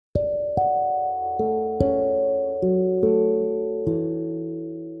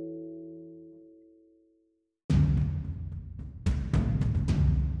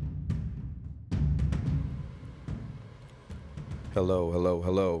Hello, hello,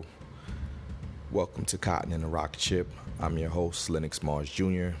 hello. Welcome to Cotton and the Rocket Ship. I'm your host, Lennox Mars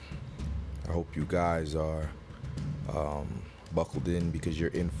Jr. I hope you guys are buckled in because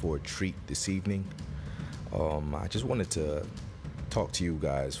you're in for a treat this evening. I just wanted to talk to you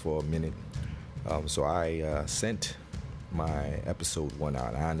guys for a minute. So I sent my episode 1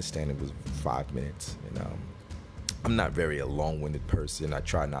 out. I understand it was 5 minutes, and I'm not very a long-winded person. I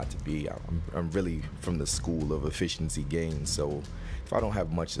try not to be. I'm really from the school of efficiency gains. So if I don't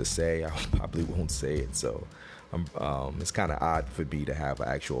have much to say, I probably won't say it. So it's kind of odd for me to have an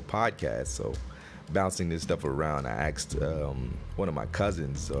actual podcast. So bouncing this stuff around, I asked one of my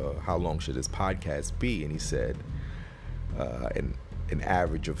cousins, how long should this podcast be? And he said an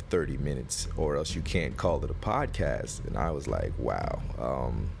average of 30 minutes, or else you can't call it a podcast. And I was like, wow.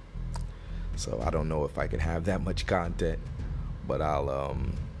 So I don't know if I can have that much content, but I'll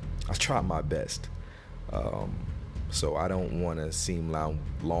try my best. So I don't want to seem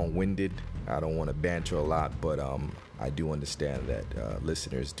long-winded. I don't want to banter a lot, but I do understand that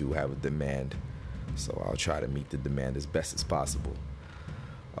listeners do have a demand. So I'll try to meet the demand as best as possible.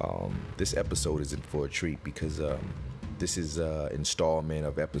 This episode isn't for a treat because this is an installment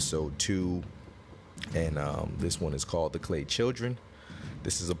of episode 2, and this one is called The Clay Children.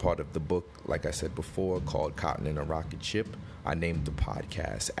 This is a part of the book, like I said before, called Cotton and a Rocket Ship. I named the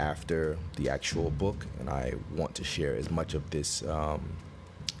podcast after the actual book, and I want to share as much of this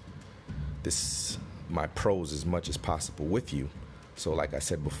my prose as much as possible with you. So like I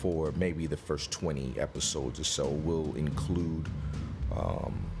said before, maybe the first 20 episodes or so will include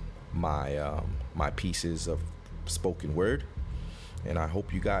my pieces of spoken word, and I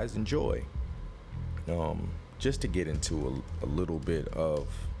hope you guys enjoy. Just to get into a little bit of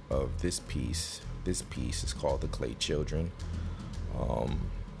this piece. This piece is called The Clay Children.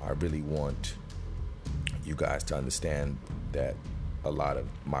 I really want you guys to understand that a lot of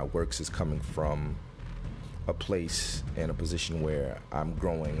my works is coming from a place and a position where I'm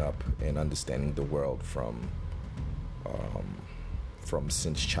growing up and understanding the world from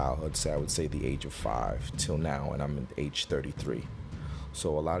since childhood, so I would say the age of 5 till now, and I'm at age 33.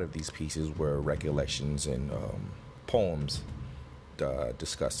 So a lot of these pieces were recollections and poems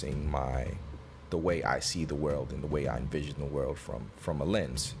discussing the way I see the world and the way I envision the world from a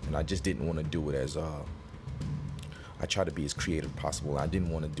lens. And I just didn't want to do it as I try to be as creative as possible. I didn't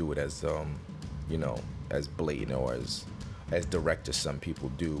want to do it as as blatant or as direct as some people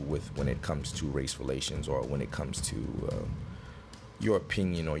do when it comes to race relations, or when it comes to your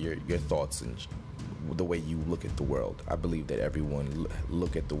opinion or your thoughts and the way you look at the world. I believe that everyone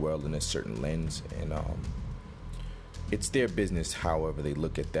look at the world in a certain lens, and it's their business however they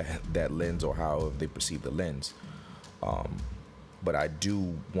look at that lens, or however they perceive the lens. But I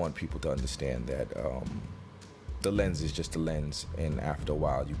do want people to understand that the lens is just a lens, and after a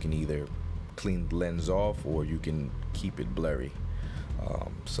while you can either clean the lens off or you can keep it blurry.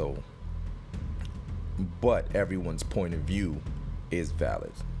 But everyone's point of view is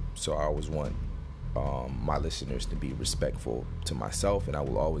valid. So I always want my listeners to be respectful to myself, and I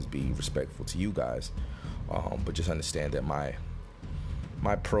will always be respectful to you guys. But just understand that my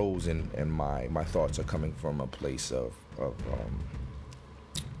prose and my thoughts are coming from a place of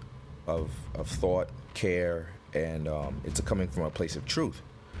thought, care, and it's coming from a place of truth.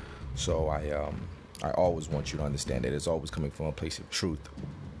 So I always want you to understand that it's always coming from a place of truth,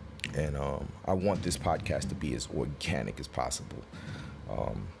 and I want this podcast to be as organic as possible.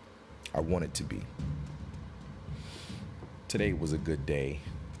 I want it to be. Today was a good day.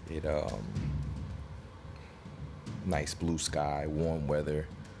 Nice blue sky, warm weather.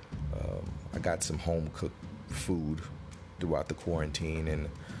 I got some home cooked food throughout the quarantine, and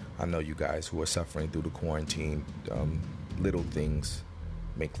I know you guys who are suffering through the quarantine, little things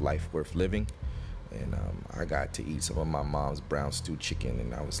make life worth living. And I got to eat some of my mom's brown stew chicken,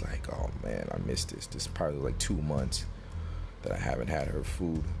 and I was like, oh man, I missed this. This is probably like 2 months that I haven't had her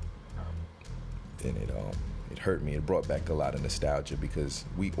food. And it hurt me. It brought back a lot of nostalgia because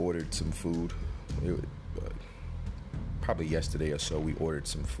we ordered some food. Probably yesterday or so, we ordered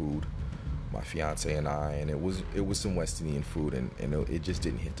some food, my fiance and I, and it was some West Indian food, and it just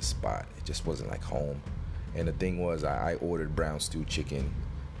didn't hit the spot. It just wasn't like home. And the thing was, I ordered brown stew chicken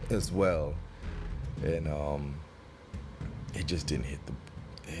as well, and it just didn't hit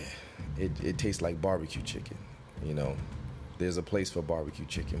it tastes like barbecue chicken, There's a place for barbecue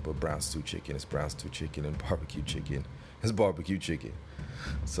chicken, but brown stew chicken is brown stew chicken, and barbecue chicken is barbecue chicken.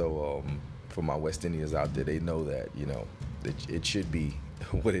 So for my West Indians out there, they know that, it should be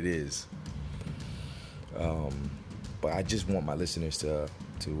what it is. But I just want my listeners to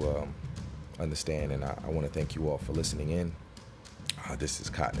understand, and I want to thank you all for listening in. This is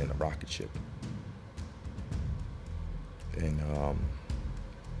Cotton in a Rocket Ship. And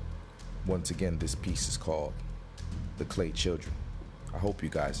once again, this piece is called The Clay Children. I hope you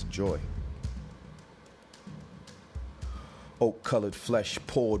guys enjoy. Oak-colored flesh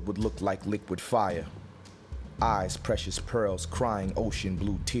poured would look like liquid fire. Eyes, precious pearls, crying ocean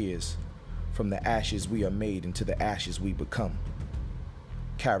blue tears. From the ashes we are made, into the ashes we become.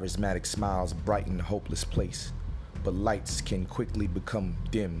 Charismatic smiles brighten a hopeless place, but lights can quickly become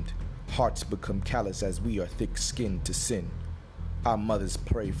dimmed. Hearts become callous as we are thick-skinned to sin. Our mothers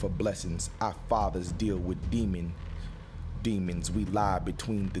pray for blessings, our fathers deal with demons. We lie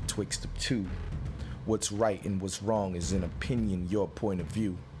between the twixt of two. What's right and what's wrong is an opinion, your point of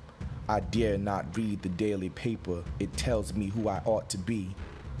view. I dare not read the daily paper, it tells me who I ought to be.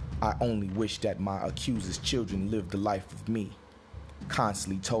 I only wish that my accuser's children lived the life of me.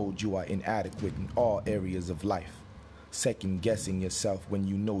 Constantly told you are inadequate in all areas of life. Second guessing yourself when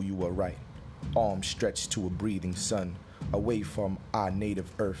you know you are right. Arms stretched to a breathing sun, away from our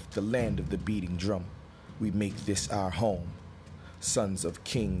native earth, the land of the beating drum. We make this our home. Sons of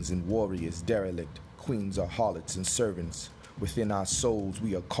kings and warriors derelict, queens are harlots and servants. Within our souls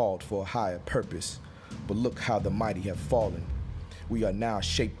we are called for a higher purpose. But look how the mighty have fallen. We are now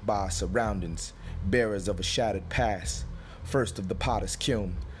shaped by our surroundings, bearers of a shattered past. First of the potter's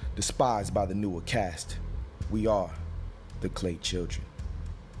kiln, despised by the newer caste. We are the clay children.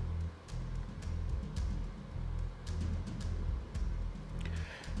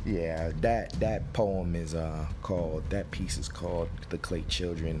 Yeah, that poem is called, that piece is called The Clay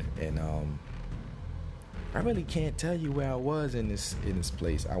Children, and I really can't tell you where I was in this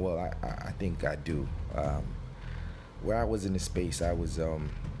place. I think I do. Where I was in this space, I was in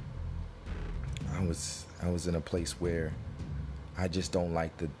a place where I just don't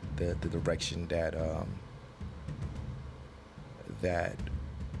like the direction that that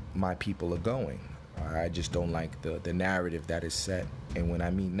my people are going. I just don't like the narrative that is set. And when I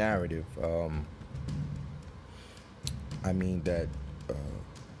mean narrative, I mean that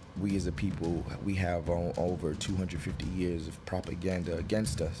we as a people, we have over 250 years of propaganda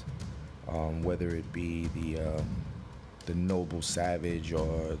against us, whether it be the noble savage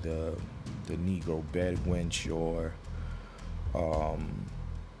or the Negro bedwench or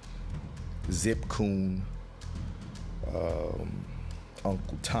Zip Coon,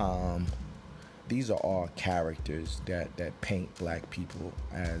 Uncle Tom. These are all characters that paint black people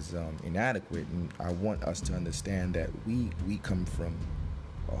as inadequate, and I want us to understand that we come from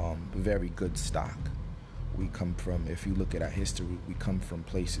very good stock. We come from, if you look at our history, we come from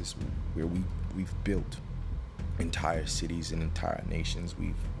places where we've built entire cities and entire nations.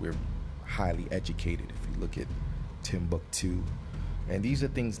 We're highly educated. If you look at Timbuktu, and these are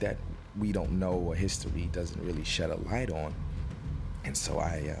things that we don't know, or history doesn't really shed a light on. And so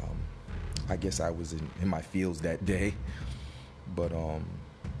I guess I was in my fields that day, but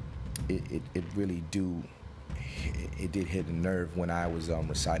it really it did hit a nerve when I was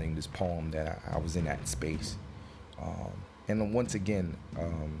reciting this poem, that I was in that space. And once again,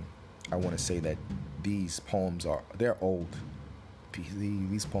 I want to say that these poems they're old.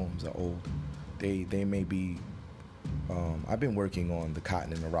 These poems are old. They may be. I've been working on the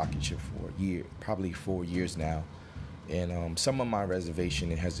Cotton and the Rocket Ship for a year, probably 4 years now. And some of my reservation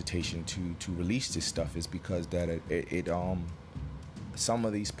and hesitation to release this stuff is because that some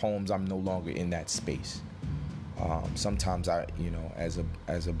of these poems, I'm no longer in that space. Sometimes as a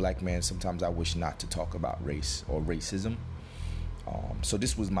black man, sometimes I wish not to talk about race or racism. So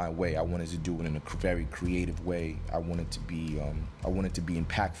this was my way. I wanted to do it in a very creative way. I wanted to be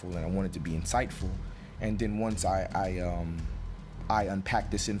impactful, and I wanted to be insightful. And then once I unpack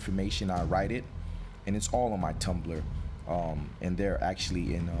this information, I write it, and it's all on my Tumblr. And they're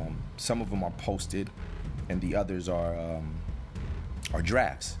actually in, some of them are posted, and the others are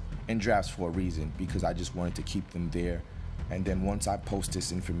drafts. And drafts for a reason, because I just wanted to keep them there. And then once I post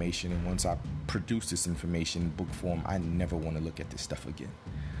this information, and once I produce this information in book form, I never want to look at this stuff again.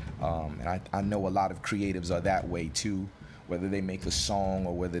 And I know a lot of creatives are that way too, whether they make a song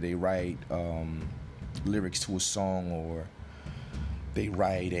or whether they write lyrics to a song or they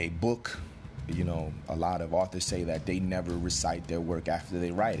write a book. You know, a lot of authors say that they never recite their work after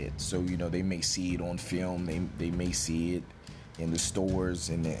they write it. So, they may see it on film, they may see it in the stores,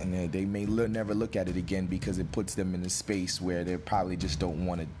 and they may never look at it again, because it puts them in a space where they probably just don't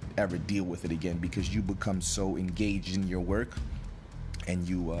want to ever deal with it again, because you become so engaged in your work, and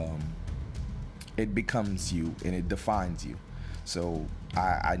it becomes you, and it defines you. So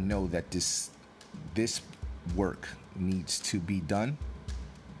I know that this work needs to be done,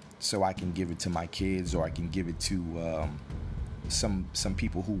 so I can give it to my kids, or I can give it to some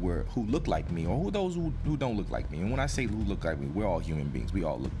people who look like me, or who don't look like me. And when I say who look like me, we're all human beings. We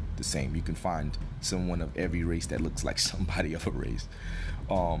all look the same. You can find someone of every race that looks like somebody of a race.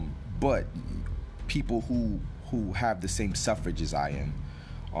 But people who have the same suffrage as I am,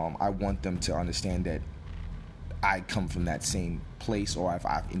 I want them to understand that I come from that same place, or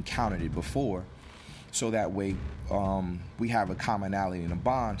I've encountered it before, so that way we have a commonality and a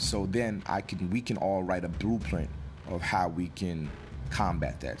bond. So then we can all write a blueprint of how we can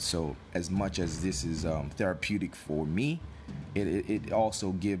combat that. So as much as this is therapeutic for me, it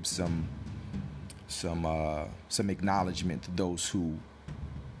also gives some acknowledgement to those who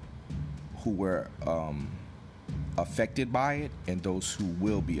were affected by it, and those who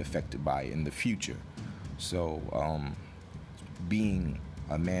will be affected by it in the future. So being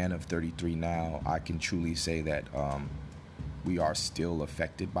a man of 33 now, I can truly say that we are still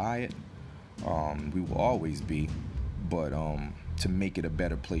affected by it. We will always be, but to make it a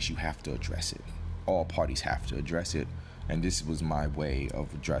better place, you have to address it. All parties have to address it, and this was my way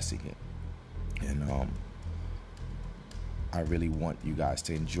of addressing it. And I really want you guys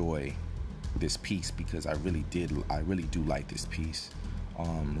to enjoy this piece, because I really do like this piece.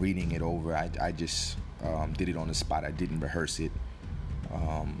 Reading it over, I just did it on the spot. I didn't rehearse it,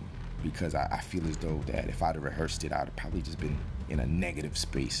 because I feel as though that if I'd have rehearsed it, I'd have probably just been in a negative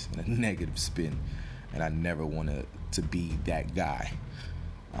space, in a negative spin, and I never wanted to be that guy.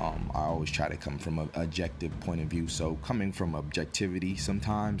 I always try to come from an objective point of view. So coming from objectivity,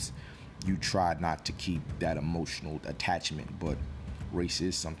 sometimes you try not to keep that emotional attachment, but race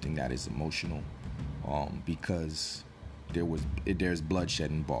is something that is emotional, because there's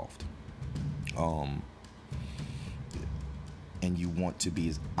bloodshed involved, and you want to be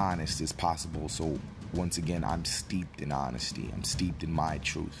as honest as possible. So once again, I'm steeped in honesty. I'm steeped in my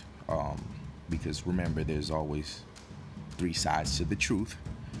truth, because remember, there's always three sides to the truth.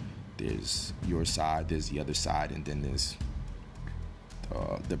 There's your side, there's the other side, and then there's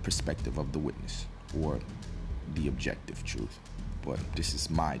the perspective of the witness, or the objective truth. But this is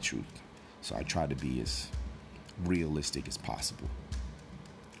my truth, so I try to be as realistic as possible.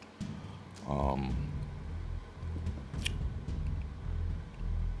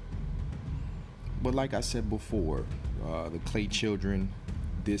 But like I said before, the Clay Children,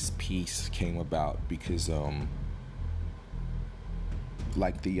 this piece came about because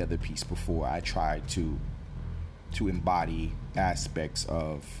like the other piece before, I tried to embody aspects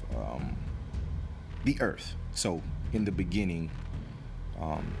of the earth. So in the beginning,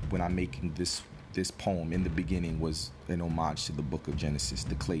 when I'm making this poem, in the beginning was an homage to the book of Genesis.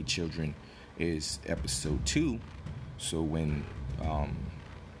 The Clay Children is episode 2. So when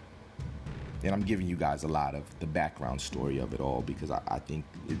and I'm giving you guys a lot of the background story of it all, because I think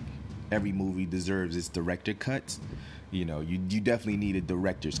every movie deserves its director cuts. You know, you definitely need a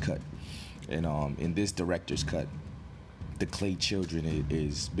director's cut. And in this director's cut, the Clay Children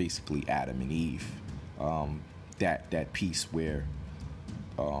is basically Adam and Eve. That piece where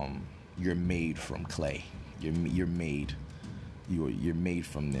you're made from clay. You're made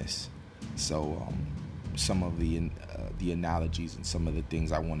from this. So some of the analogies and some of the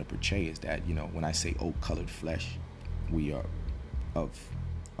things I want to portray is that, you know, when I say oak-colored flesh, we are of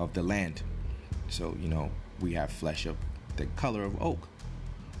the land. So, you know, we have flesh of the color of oak.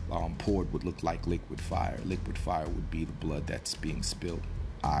 Poured would look like liquid fire. Liquid fire would be the blood that's being spilled.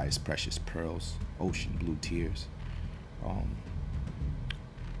 Eyes, precious pearls. Ocean blue tears.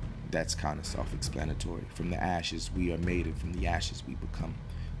 That's kind of self-explanatory. From the ashes we are made, and from the ashes we become.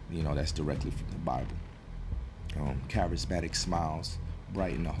 You know, that's directly from the Bible. Charismatic smiles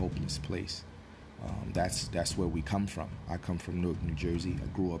brighten a hopeless place. That's where we come from. I come from Newark, New Jersey. I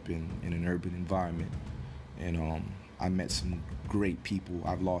grew up in an urban environment, and I met some great people.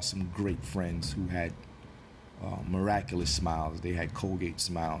 I've lost some great friends who had miraculous smiles. They had Colgate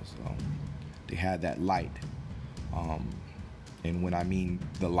smiles. They had that light. And when I mean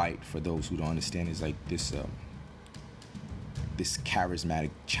the light, for those who don't understand, is like this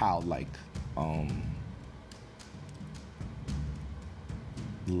charismatic, childlike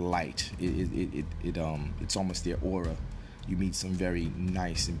light. It's almost their aura. You meet some very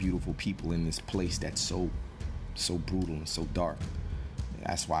nice and beautiful people in this place that's so brutal and so dark.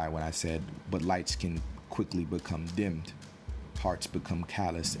 That's why when I said, but lights can quickly become dimmed, hearts become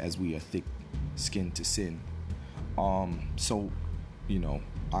callous as we are thick-skinned to sin. So, you know,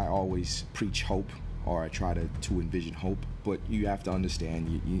 I always preach hope, or I try to envision hope, but you have to understand,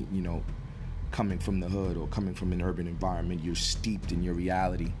 you know, coming from the hood or coming from an urban environment, you're steeped in your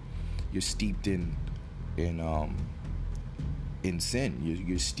reality. You're steeped in in sin.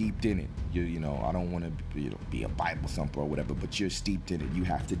 You're steeped in it. You know, I don't want to be a Bible thumper or whatever, but you're steeped in it. You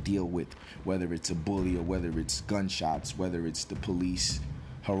have to deal with whether it's a bully or whether it's gunshots, whether it's the police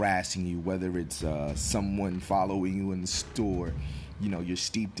harassing you, whether it's someone following you in the store. You know, you're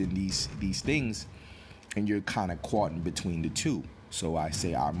steeped in these things, and you're kind of caught in between the two. So I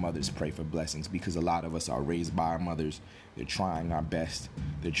say our mothers pray for blessings, because a lot of us are raised by our mothers. They're trying our best.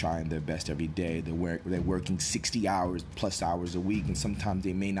 They're trying their best every day. They're working 60 hours plus hours a week, and sometimes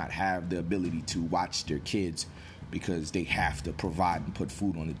they may not have the ability to watch their kids because they have to provide and put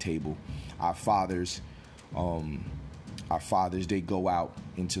food on the table. Our fathers, they go out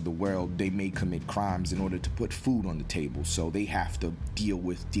into the world. They may commit crimes in order to put food on the table, so they have to deal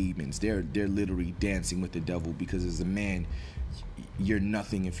with demons. They're literally dancing with the devil, because as a man, you're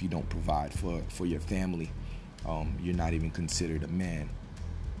nothing if you don't provide for your family. You're not even considered a man.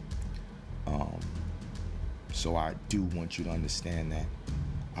 So I do want you to understand that.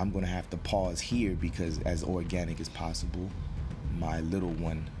 I'm going to have to pause here, because as organic as possible, my little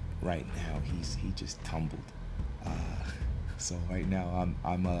one right now, he just tumbled. So right now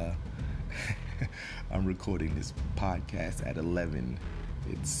I'm I'm recording this podcast at 11.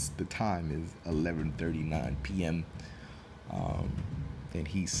 The time is 11:39 p.m. And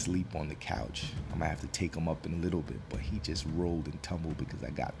he's asleep on the couch. I'm gonna have to take him up in a little bit, but he just rolled and tumbled because I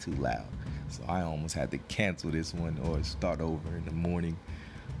got too loud. So I almost had to cancel this one or start over in the morning.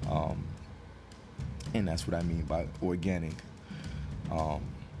 And that's what I mean by organic.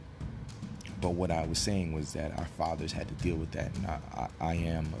 But what I was saying was that our fathers had to deal with that. And I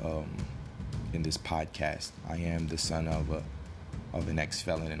am, in this podcast, I am the son of an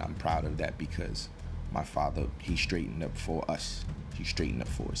ex-felon, and I'm proud of that, because my father, he straightened up for us. He straightened up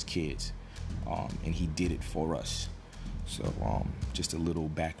for his kids, and he did it for us. So just a little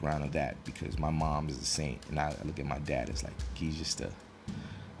background of that, because my mom is a saint, and I look at my dad as like he's just a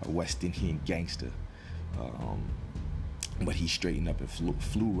West Indian gangster. But he straightened up and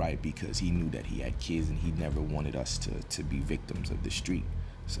flew right, because he knew that he had kids, and he never wanted us to be victims of the street.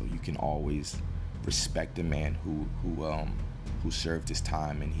 So you can always respect a man who served his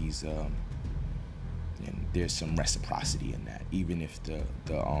time, and he's and there's some reciprocity in that, even if the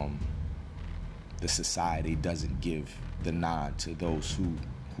society doesn't give the nod to those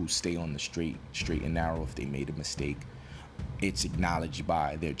who stay on the straight and narrow if they made a mistake. It's acknowledged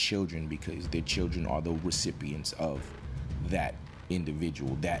by their children, because their children are the recipients of that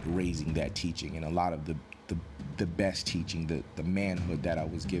individual, that raising, that teaching. And a lot of the best teaching, the manhood that I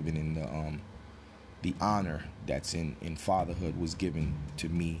was given, in the honor that's in fatherhood was given to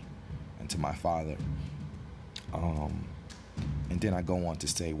me and to my father. And then I go on to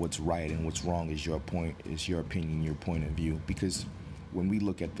say what's right and what's wrong is your opinion, your point of view. Because when we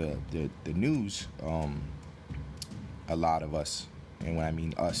look at the news, a lot of us, and when I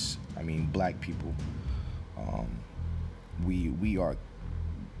mean us, I mean black people,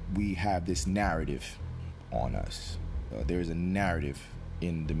 we have this narrative on us. There's a narrative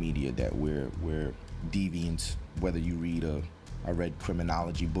in the media that we're deviants. Whether you read I read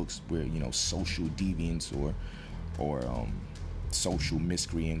criminology books where, social deviants or social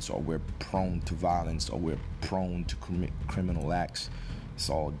miscreants, or we're prone to violence, or we're prone to commit criminal acts. It's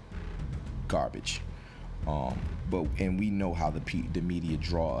all garbage. And we know how the media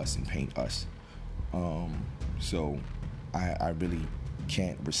draw us and paint us. So I really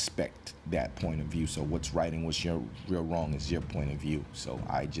can't respect that point of view. So what's right and what's real wrong is your point of view. So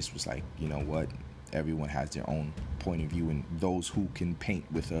I just was like, you know what? Everyone has their own point of view, and those who can paint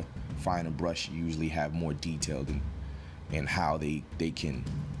with a finer brush usually have more detail in how they can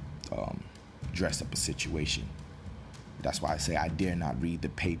dress up a situation. That's why I say I dare not read the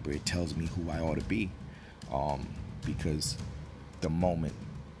paper. It tells me who I ought to be, because the moment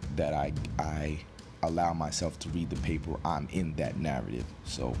that I allow myself to read the paper, I'm in that narrative.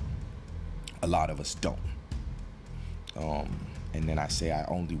 So a lot of us don't. And then I say I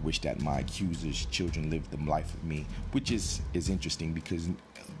only wish that my accuser's children lived the life of me, which is interesting, because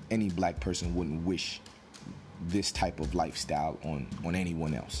any black person wouldn't wish this type of lifestyle on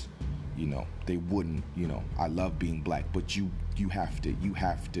anyone else. They wouldn't. I love being black, but you have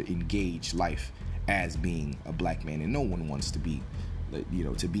to engage life as being a black man, and no one wants to be,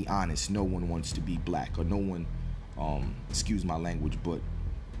 to be honest, no one wants to be black, or no one, excuse my language, but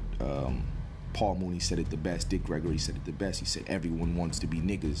Paul Mooney said it the best. Dick Gregory said it the best. He said everyone wants to be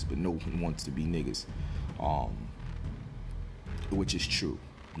niggas, but no one wants to be niggas, which is true.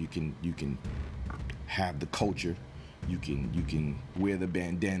 You can have the culture, you can wear the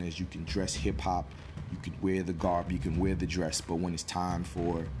bandanas, you can dress hip hop, you can wear the garb, you can wear the dress, but when it's time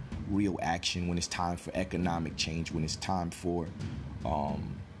for real action, when it's time for economic change, when it's time for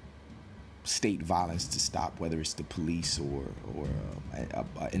state violence to stop, whether it's the police or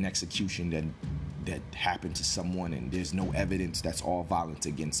an execution that happened to someone and there's no evidence, that's all violence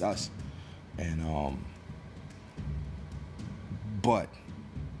against us. And but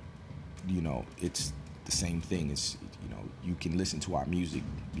it's the same thing. It's you can listen to our music,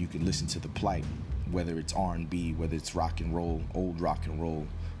 you can listen to the plight, whether it's R&B, whether it's rock and roll, old rock and roll,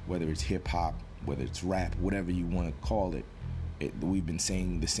 whether it's hip hop, whether it's rap, whatever you want to call it. We've been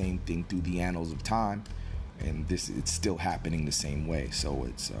saying the same thing through the annals of time, and it's still happening the same way. So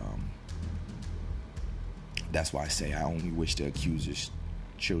it's that's why I say I only wish the accuser's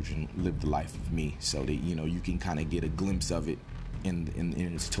children lived the life of me, so that you can kind of get a glimpse of it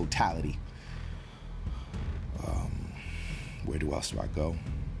in its totality. Where else do I go?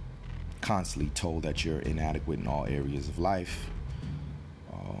 Constantly told that you're inadequate in all areas of life.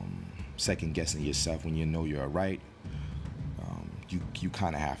 Second guessing yourself when you know you're right. You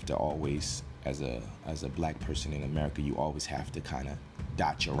kind of have to always, as a black person in America, you always have to kind of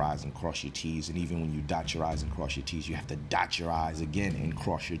dot your I's and cross your T's. And even when you dot your I's and cross your T's, you have to dot your I's again and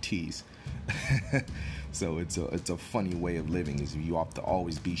cross your T's. So it's a funny way of living, is you have to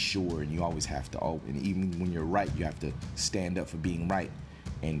always be sure, and you always have to, and even when you're right, you have to stand up for being right.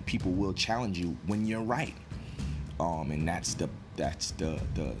 And people will challenge you when you're right. And that's the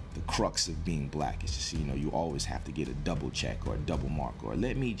crux of being black. It's just you always have to get a double check or a double mark, or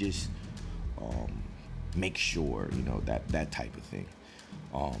let me just make sure, that type of thing.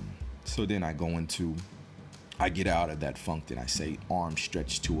 So then I get out of that funk, and I say, arms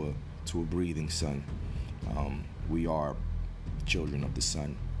stretched to a breathing sun. We are children of the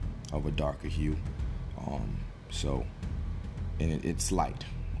sun, of a darker hue. And it's light.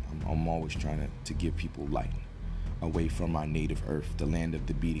 I'm always trying to give people light, away from our native earth, the land of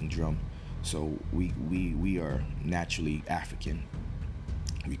the beating drum. So we are naturally African.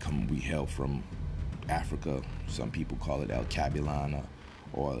 We hail from Africa. Some people call it El Cabilana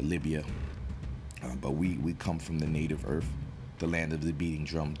or Libya. But we come from the native earth, the land of the beating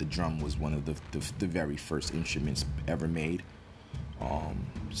drum. The drum was one of the very first instruments ever made.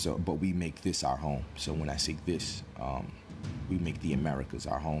 But we make this our home. So when I say this, we make the Americas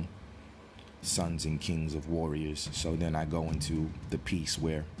our home. Sons and kings of warriors. So then I go into the piece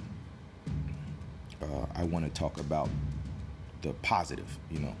where I want to talk about the positive,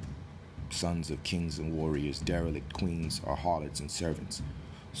 sons of kings and warriors, derelict queens are harlots and servants.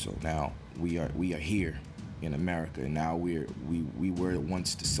 So now we are here in America, and now we were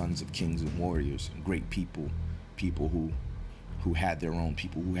once the sons of kings and warriors, great people who had their own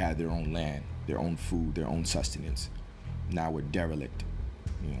people, who had their own land, their own food, their own sustenance. Now we're derelict.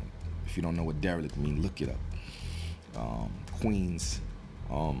 If you don't know what derelict means, look it up. Queens,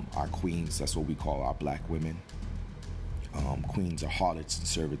 our queens, that's what we call our black women. Queens are harlots and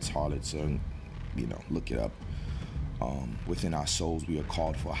servants. Harlots are, look it up. Within our souls, we are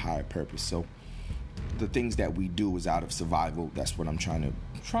called for a higher purpose. So the things that we do is out of survival. That's what I'm trying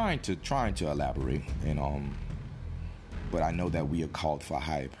to elaborate. And but I know that we are called for a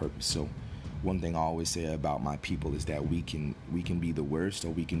higher purpose. So one thing I always say about my people is that we can be the worst, or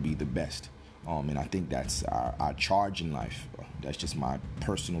we can be the best. And I think that's our charge in life. That's just my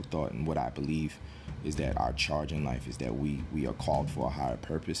personal thought, and what I believe is that our charge in life is that we are called for a higher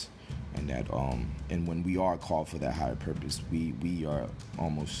purpose, and that and when we are called for that higher purpose, we are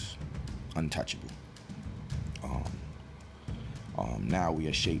almost untouchable. Now we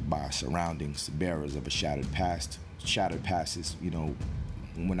are shaped by our surroundings, bearers of a shattered past. Shattered passes,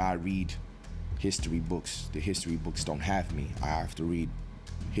 when I read history books, the history books don't have me. I have to read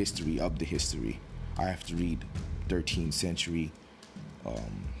history of the history. I have to read 13th century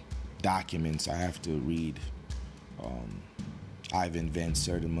documents. I have to read Ivan Van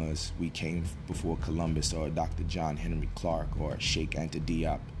Sertima's We Came Before Columbus, or Dr. John Henry Clark, or Sheikh Anta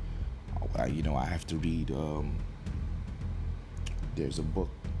Diop. I have to read, there's a book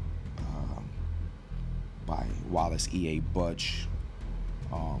by Wallace E.A. Budge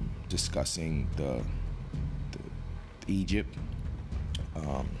discussing the Egypt.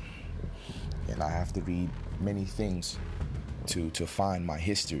 And I have to read many things to find my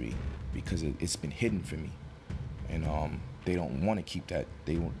history, because it's been hidden from me. And they don't want to keep that.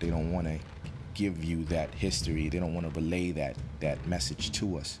 They don't want to give you that history. They don't want to relay that message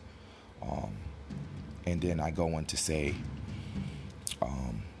to us. And then I go on to say,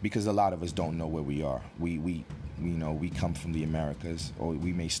 because a lot of us don't know where we are. We come from the Americas, or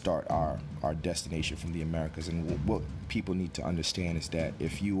we may start our destination from the Americas. And what people need to understand is that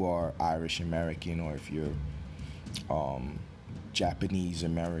if you are Irish American, or if you're Japanese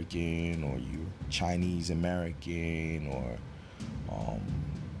American, or you Chinese American, or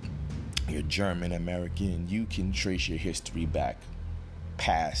you're German American, you can trace your history back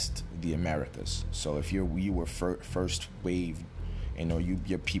past the Americas. So if you were first wave,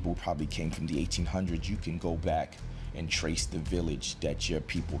 your people probably came from the 1800s, you can go back and trace the village that your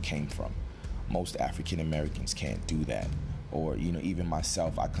people came from. Most African Americans can't do that. Or even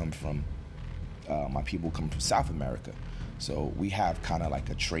myself, I come from my people come from South America, so we have kind of like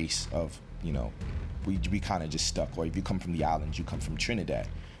a trace of we kind of just stuck. Or if you come from the islands, you come from Trinidad,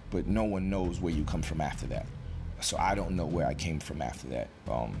 but no one knows where you come from after that. So I don't know where I came from after that.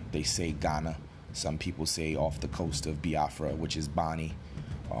 They say Ghana. Some people say off the coast of Biafra, which is Bani,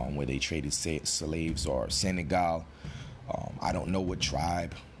 where they traded slaves, or Senegal. I don't know what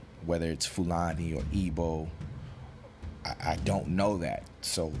tribe, whether it's Fulani or Igbo. I don't know that.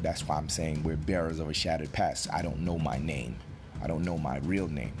 So that's why I'm saying we're bearers of a shattered past. I don't know my name. I don't know my real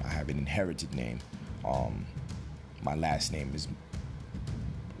name. I have an inherited name. My last name is,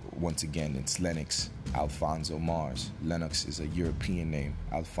 once again, it's Lennox Alfonso Mars. Lennox is a European name.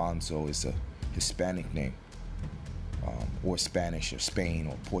 Alfonso is a Hispanic name, or Spanish or Spain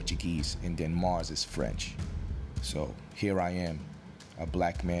or Portuguese, and then Mars is French. So here I am, a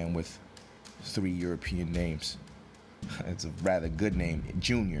black man with 3 European names. It's a rather good name,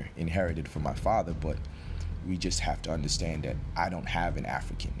 Junior, inherited from my father, but we just have to understand that I don't have an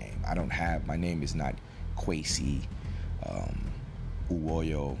African name. My name is not Kwesi,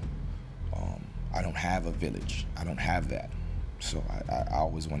 Uwoyo. I don't have a village. I don't have that. So I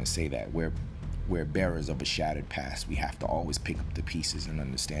always want to say that we're bearers of a shattered past. We have to always pick up the pieces and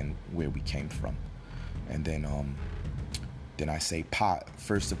understand where we came from. And then I say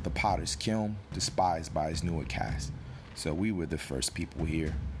first of the potter's kiln, despised by his newer cast. So we were the first people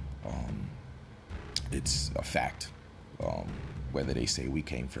here. It's a fact. Whether they say we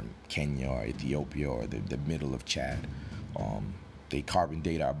came from Kenya or Ethiopia or the middle of Chad, they carbon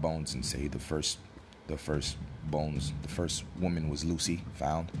date our bones and say the first woman was Lucy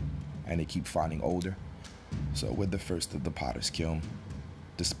found, and they keep finding older. So we're the first of the potter's kiln,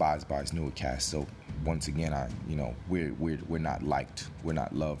 despised by his newer cast. So once again, we're not liked, we're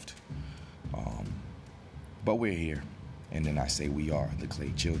not loved, but we're here. And then I say we are the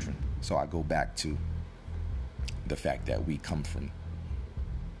clay children. So I go back to the fact that we come from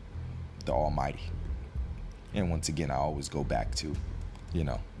the Almighty. And once again, I always go back to,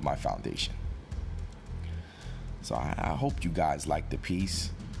 my foundation. So I hope you guys like the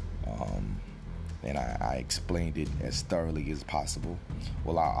piece. And I explained it as thoroughly as possible.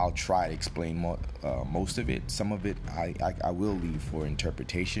 Well, I'll try to explain most of it. Some of it I will leave for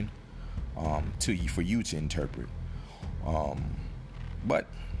interpretation, for you to interpret. But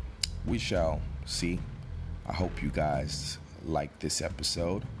we shall see. I hope you guys like this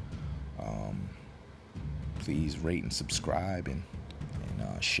episode. Please rate and subscribe and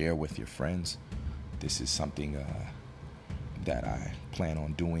share with your friends. This is something that I plan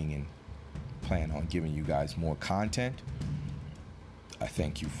on doing and plan on giving you guys more content. I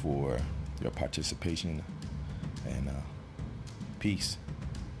thank you for your participation, and peace.